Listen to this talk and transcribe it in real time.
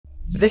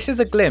This is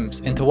a glimpse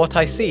into what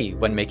I see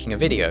when making a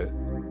video.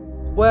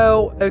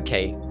 Well,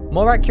 okay,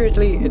 more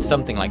accurately it's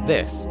something like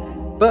this,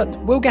 but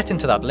we'll get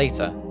into that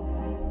later.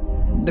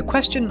 The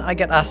question I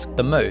get asked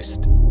the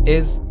most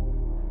is,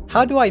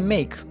 how do I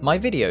make my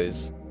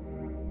videos?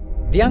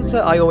 The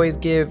answer I always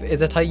give is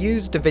that I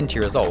use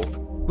DaVinci Resolve,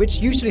 which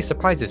usually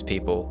surprises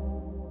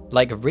people.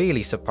 Like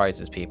really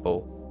surprises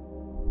people.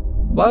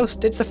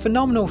 Whilst it's a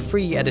phenomenal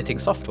free editing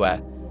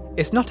software,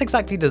 it's not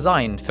exactly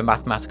designed for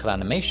mathematical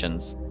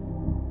animations.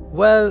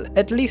 Well,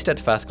 at least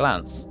at first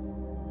glance.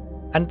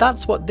 And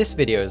that's what this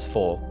video is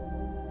for.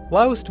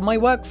 Whilst my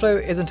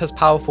workflow isn't as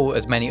powerful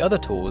as many other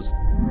tools,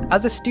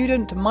 as a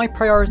student my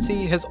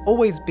priority has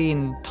always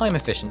been time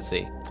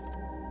efficiency.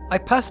 I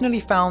personally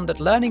found that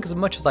learning as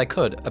much as I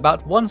could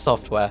about one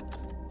software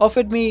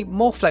offered me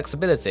more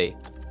flexibility.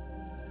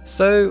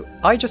 So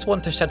I just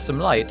want to shed some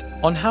light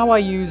on how I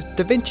use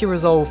DaVinci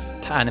Resolve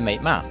to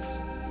animate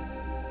maths.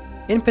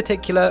 In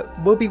particular,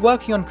 we'll be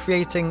working on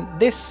creating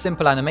this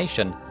simple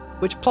animation,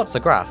 which plots a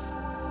graph.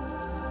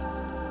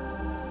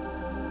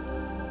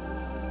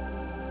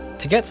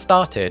 To get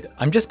started,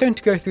 I'm just going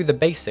to go through the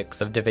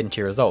basics of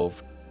DaVinci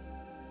Resolve.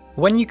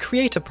 When you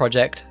create a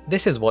project,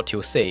 this is what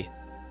you'll see.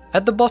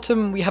 At the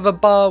bottom we have a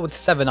bar with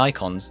 7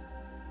 icons.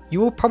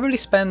 You will probably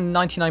spend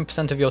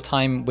 99% of your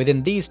time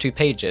within these two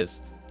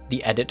pages,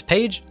 the edit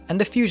page and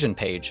the fusion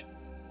page.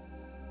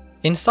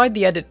 Inside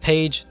the edit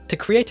page, to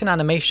create an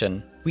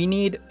animation, we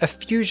need a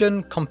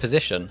fusion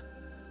composition.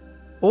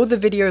 All the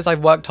videos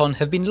I've worked on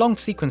have been long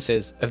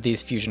sequences of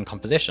these fusion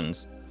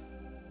compositions.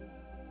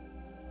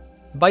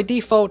 By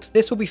default,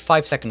 this will be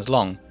 5 seconds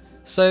long,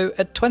 so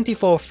at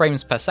 24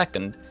 frames per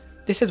second,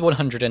 this is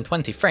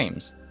 120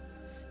 frames.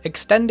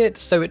 Extend it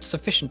so it's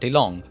sufficiently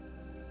long.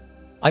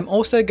 I'm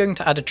also going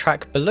to add a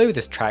track below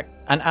this track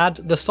and add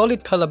the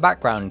solid colour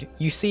background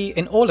you see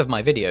in all of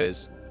my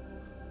videos.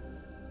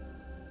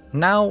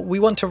 Now we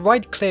want to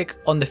right click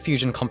on the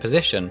fusion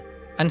composition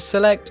and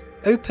select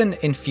Open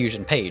in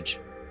Fusion Page.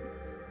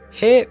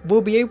 Here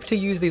we'll be able to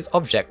use these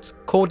objects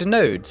called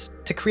nodes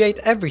to create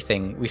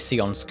everything we see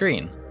on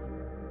screen.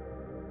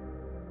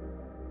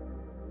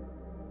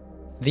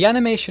 The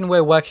animation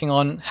we're working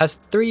on has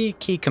 3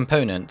 key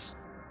components: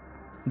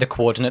 the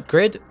coordinate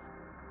grid,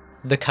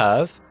 the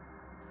curve,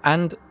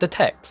 and the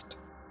text.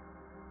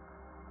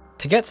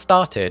 To get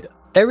started,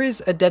 there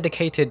is a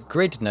dedicated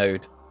grid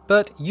node,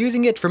 but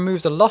using it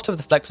removes a lot of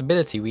the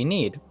flexibility we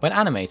need when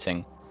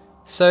animating,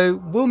 so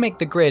we'll make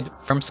the grid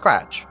from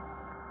scratch.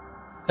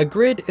 A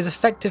grid is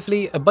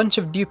effectively a bunch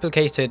of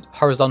duplicated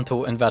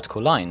horizontal and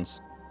vertical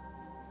lines.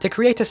 To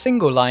create a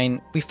single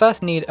line, we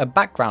first need a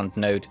background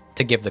node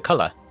to give the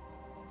colour.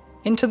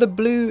 Into the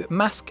blue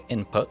mask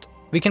input,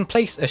 we can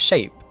place a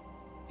shape,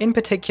 in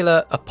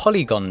particular a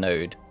polygon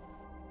node.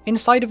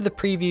 Inside of the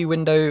preview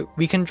window,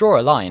 we can draw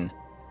a line,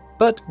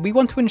 but we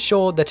want to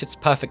ensure that it's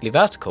perfectly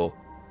vertical.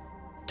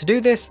 To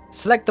do this,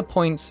 select the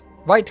points,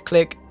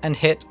 right-click and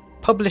hit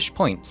Publish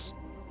Points.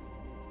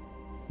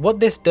 What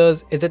this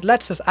does is it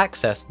lets us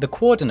access the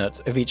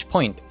coordinates of each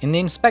point in the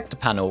inspector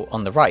panel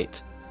on the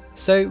right,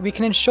 so we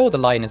can ensure the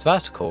line is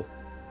vertical.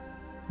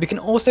 We can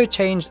also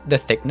change the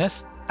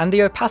thickness and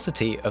the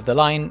opacity of the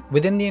line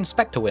within the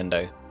inspector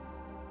window.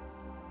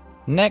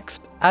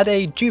 Next, add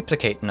a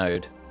duplicate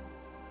node.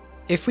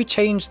 If we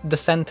change the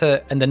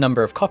center and the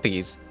number of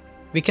copies,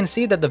 we can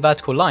see that the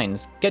vertical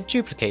lines get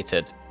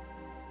duplicated.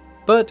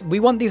 But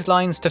we want these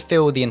lines to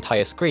fill the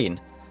entire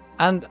screen,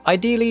 and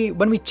ideally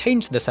when we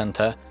change the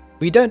center,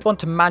 we don't want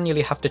to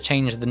manually have to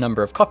change the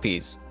number of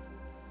copies.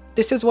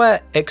 This is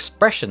where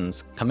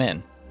expressions come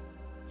in.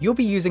 You'll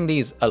be using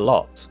these a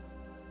lot.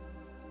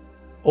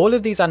 All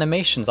of these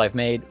animations I've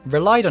made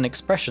relied on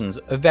expressions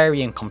of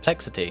varying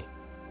complexity.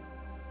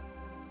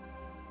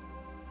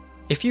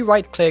 If you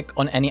right-click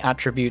on any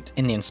attribute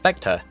in the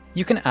inspector,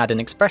 you can add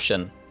an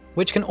expression,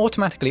 which can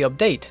automatically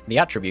update the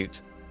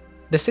attribute.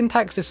 The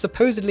syntax is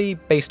supposedly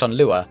based on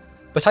Lua,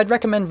 but I'd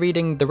recommend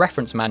reading the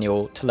reference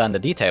manual to learn the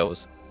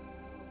details.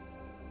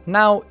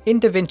 Now, in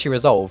DaVinci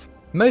Resolve,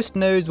 most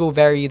nodes will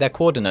vary their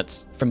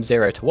coordinates from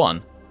 0 to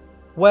 1.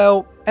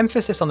 Well,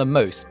 emphasis on the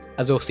most,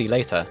 as we'll see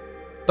later.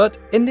 But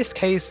in this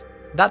case,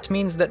 that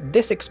means that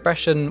this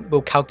expression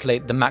will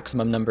calculate the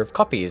maximum number of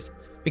copies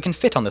we can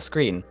fit on the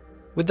screen,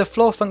 with the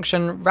floor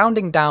function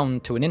rounding down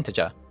to an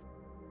integer.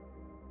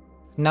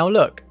 Now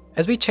look,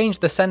 as we change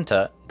the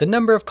center, the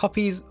number of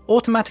copies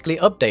automatically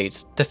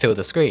updates to fill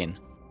the screen.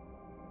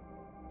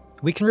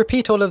 We can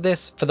repeat all of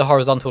this for the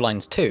horizontal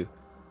lines too,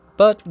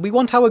 but we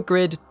want our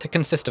grid to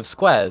consist of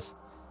squares,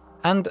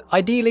 and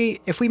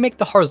ideally, if we make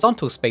the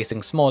horizontal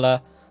spacing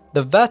smaller,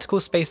 the vertical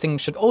spacing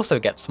should also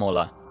get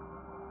smaller.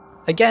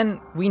 Again,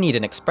 we need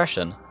an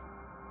expression.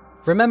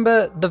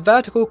 Remember, the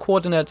vertical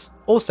coordinates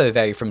also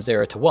vary from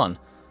 0 to 1,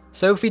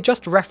 so if we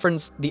just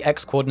reference the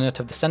x-coordinate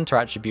of the center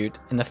attribute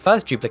in the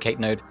first duplicate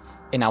node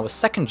in our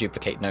second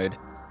duplicate node,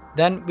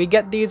 then we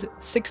get these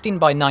 16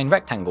 by 9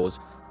 rectangles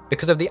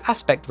because of the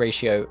aspect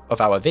ratio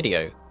of our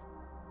video.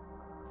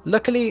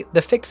 Luckily,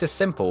 the fix is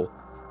simple.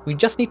 We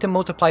just need to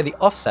multiply the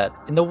offset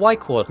in the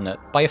y-coordinate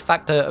by a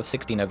factor of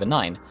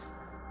 16/9.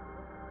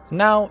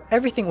 Now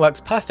everything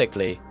works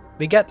perfectly.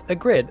 We get a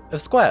grid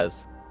of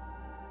squares.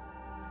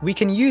 We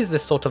can use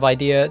this sort of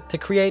idea to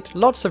create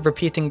lots of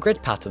repeating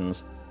grid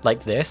patterns,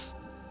 like this,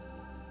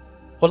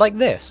 or like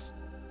this.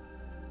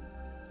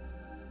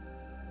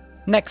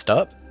 Next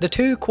up, the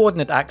two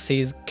coordinate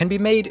axes can be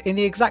made in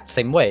the exact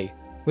same way,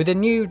 with a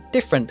new,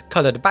 different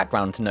coloured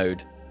background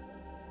node.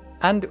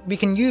 And we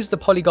can use the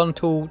polygon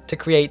tool to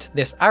create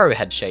this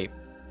arrowhead shape.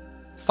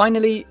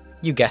 Finally,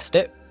 you guessed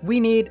it, we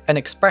need an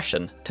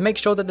expression to make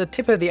sure that the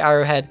tip of the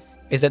arrowhead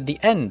is at the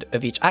end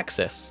of each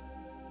axis.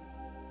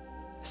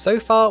 So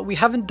far, we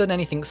haven't done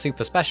anything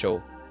super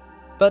special,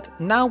 but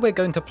now we're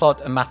going to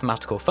plot a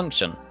mathematical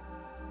function.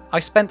 I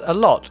spent a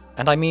lot,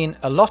 and I mean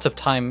a lot of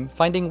time,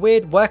 finding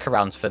weird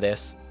workarounds for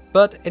this,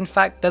 but in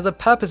fact there's a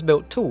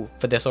purpose-built tool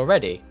for this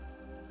already.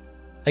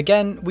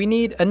 Again, we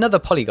need another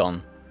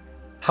polygon.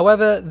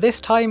 However, this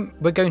time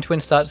we're going to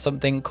insert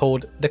something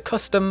called the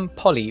Custom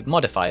Poly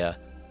modifier.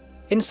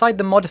 Inside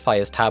the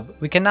Modifiers tab,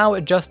 we can now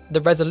adjust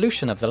the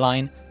resolution of the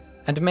line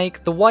and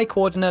make the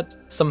y-coordinate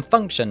some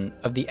function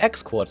of the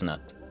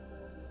x-coordinate.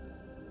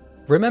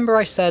 Remember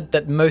I said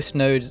that most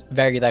nodes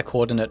vary their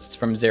coordinates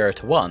from 0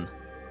 to 1?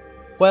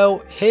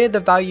 Well, here the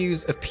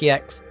values of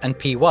px and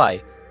py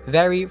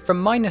vary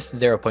from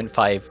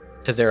 -0.5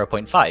 to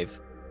 0.5.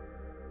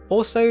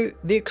 Also,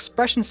 the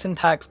expression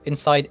syntax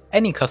inside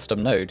any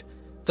custom node,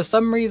 for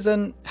some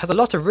reason, has a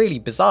lot of really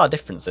bizarre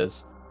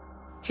differences.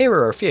 Here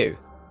are a few.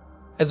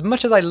 As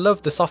much as I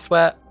love the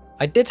software,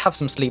 I did have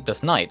some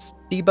sleepless nights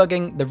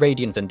debugging the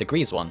radians and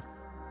degrees one.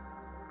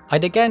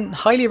 I'd again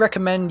highly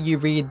recommend you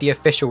read the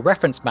official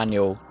reference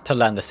manual to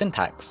learn the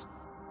syntax.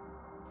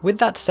 With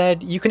that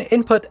said, you can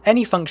input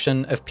any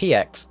function of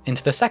px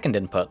into the second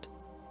input.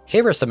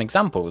 Here are some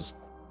examples.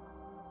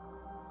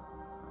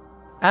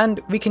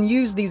 And we can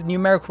use these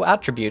numerical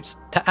attributes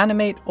to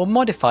animate or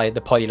modify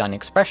the polyline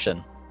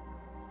expression.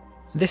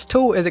 This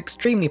tool is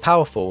extremely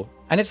powerful,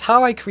 and it's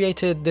how I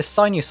created this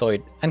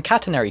sinusoid and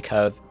catenary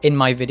curve in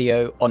my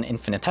video on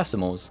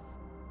infinitesimals.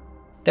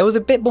 There was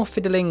a bit more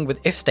fiddling with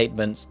if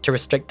statements to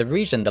restrict the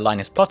region the line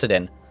is plotted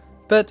in,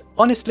 but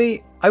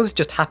honestly, I was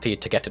just happy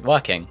to get it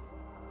working.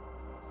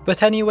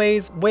 But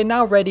anyways, we're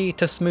now ready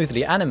to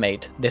smoothly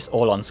animate this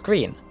all on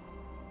screen.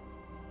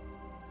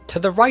 To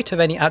the right of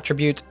any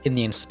attribute in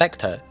the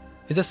inspector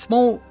is a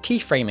small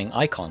keyframing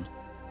icon.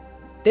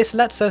 This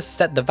lets us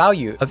set the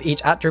value of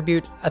each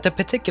attribute at a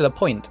particular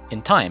point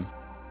in time.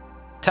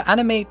 To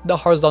animate the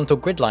horizontal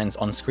grid lines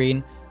on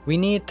screen, we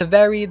need to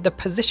vary the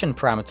position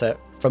parameter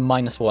from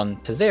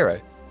 -1 to 0,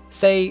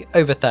 say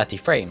over 30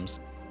 frames.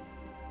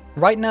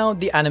 Right now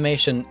the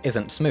animation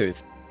isn't smooth,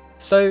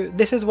 so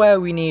this is where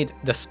we need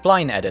the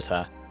spline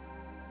editor.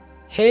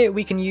 Here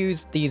we can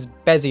use these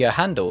Bezier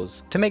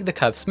handles to make the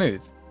curve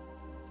smooth.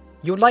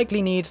 You'll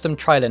likely need some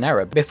trial and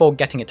error before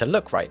getting it to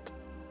look right.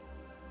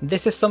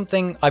 This is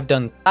something I've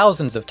done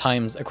thousands of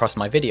times across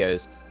my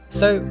videos,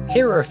 so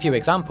here are a few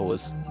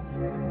examples.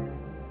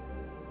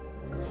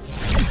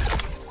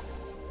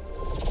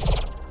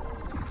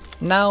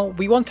 Now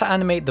we want to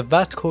animate the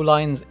vertical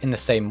lines in the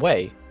same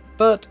way,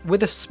 but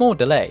with a small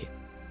delay.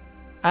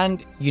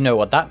 And you know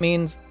what that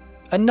means?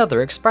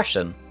 Another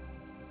expression.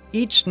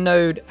 Each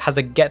node has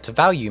a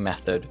getValue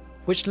method,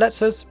 which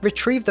lets us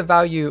retrieve the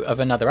value of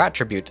another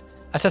attribute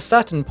at a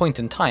certain point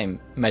in time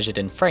measured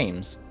in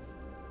frames.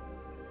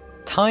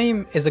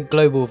 Time is a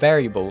global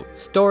variable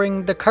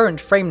storing the current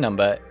frame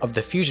number of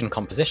the fusion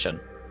composition.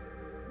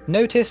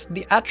 Notice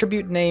the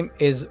attribute name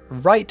is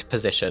right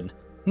position,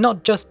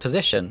 not just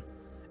position,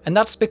 and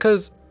that's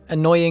because,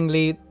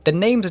 annoyingly, the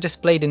names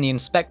displayed in the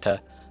inspector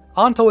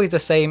aren't always the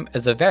same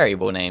as the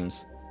variable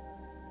names,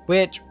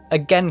 which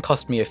again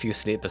cost me a few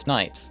sleepless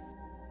nights.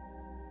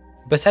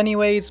 But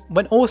anyways,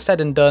 when all's said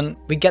and done,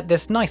 we get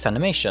this nice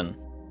animation.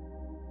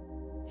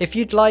 If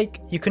you'd like,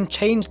 you can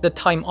change the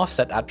time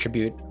offset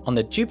attribute on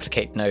the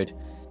duplicate node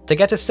to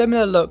get a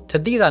similar look to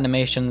these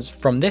animations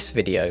from this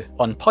video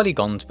on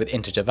polygons with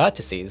integer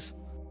vertices.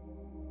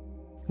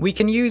 We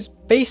can use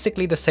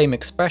basically the same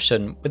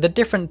expression with a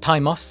different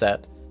time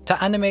offset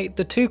to animate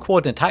the two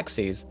coordinate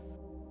axes.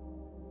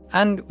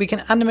 And we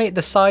can animate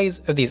the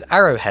size of these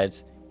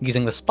arrowheads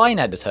using the spline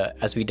editor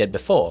as we did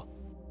before.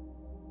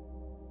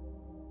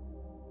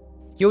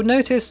 You'll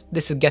notice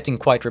this is getting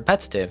quite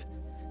repetitive,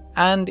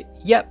 and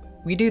yep,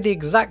 we do the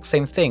exact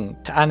same thing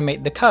to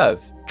animate the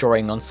curve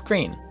drawing on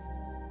screen.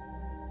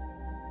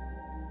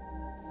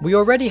 We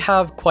already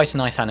have quite a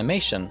nice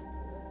animation.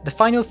 The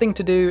final thing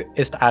to do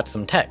is to add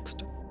some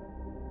text.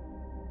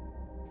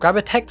 Grab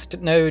a text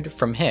node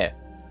from here.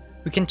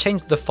 We can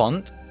change the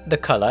font, the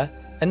colour,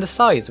 and the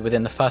size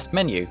within the first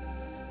menu.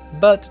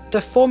 But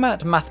to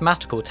format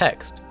mathematical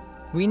text,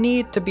 we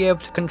need to be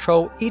able to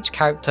control each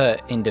character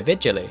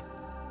individually.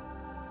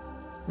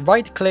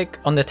 Right-click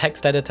on the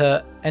text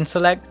editor and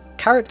select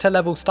Character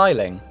Level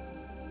Styling.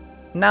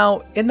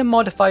 Now, in the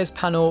Modifiers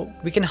panel,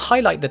 we can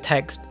highlight the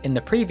text in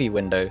the preview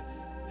window,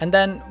 and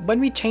then when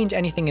we change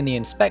anything in the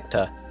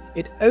inspector,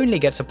 it only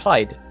gets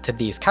applied to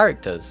these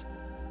characters.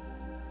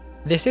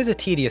 This is a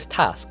tedious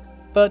task,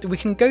 but we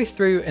can go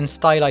through and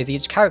stylize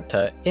each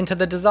character into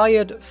the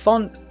desired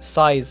font,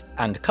 size,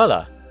 and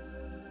colour.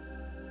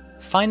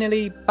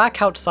 Finally,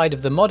 back outside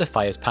of the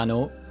modifiers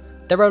panel,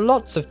 there are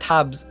lots of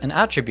tabs and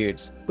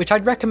attributes which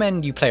I'd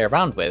recommend you play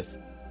around with.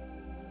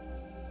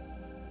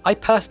 I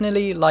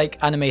personally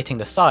like animating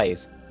the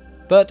size,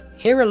 but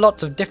here are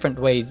lots of different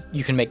ways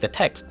you can make the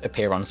text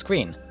appear on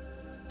screen.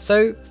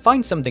 So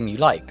find something you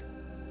like.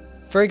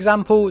 For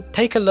example,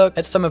 take a look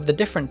at some of the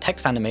different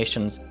text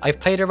animations I've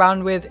played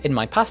around with in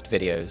my past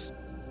videos.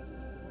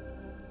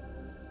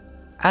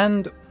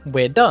 And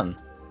we're done.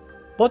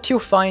 What you'll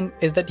find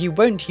is that you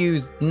won't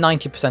use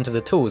 90% of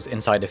the tools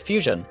inside of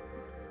Fusion,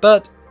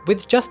 but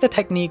with just the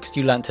techniques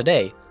you learnt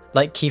today,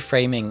 like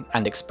keyframing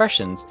and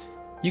expressions,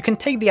 you can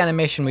take the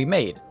animation we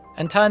made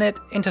and turn it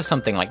into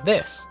something like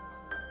this.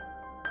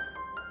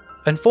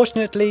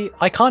 Unfortunately,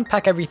 I can't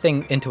pack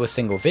everything into a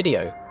single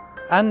video,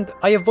 and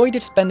I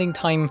avoided spending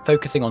time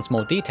focusing on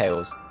small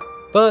details,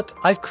 but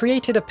I've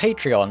created a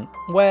Patreon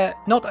where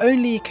not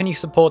only can you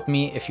support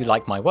me if you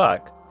like my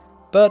work,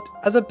 but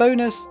as a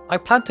bonus, I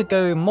plan to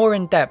go more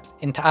in depth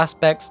into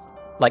aspects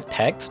like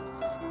text,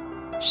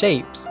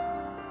 shapes,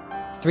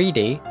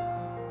 3D,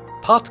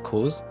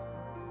 particles,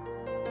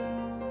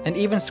 and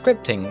even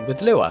scripting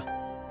with Lua.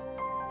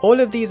 All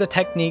of these are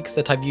techniques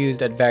that I've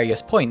used at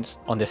various points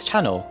on this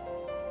channel.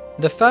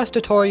 The first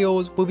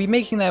tutorials will be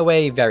making their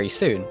way very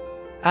soon,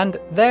 and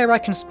there I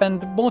can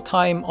spend more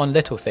time on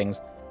little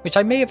things which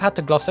I may have had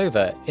to gloss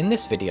over in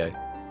this video.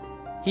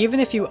 Even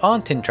if you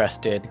aren't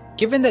interested,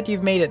 given that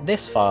you've made it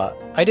this far,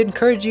 I'd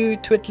encourage you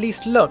to at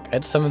least look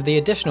at some of the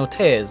additional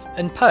tiers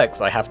and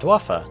perks I have to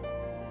offer.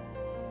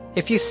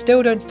 If you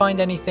still don't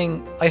find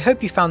anything, I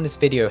hope you found this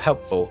video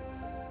helpful.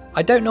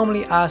 I don't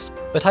normally ask,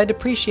 but I'd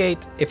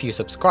appreciate if you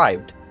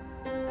subscribed.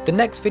 The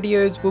next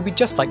videos will be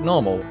just like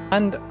normal,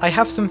 and I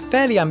have some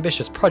fairly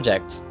ambitious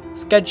projects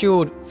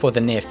scheduled for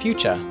the near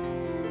future.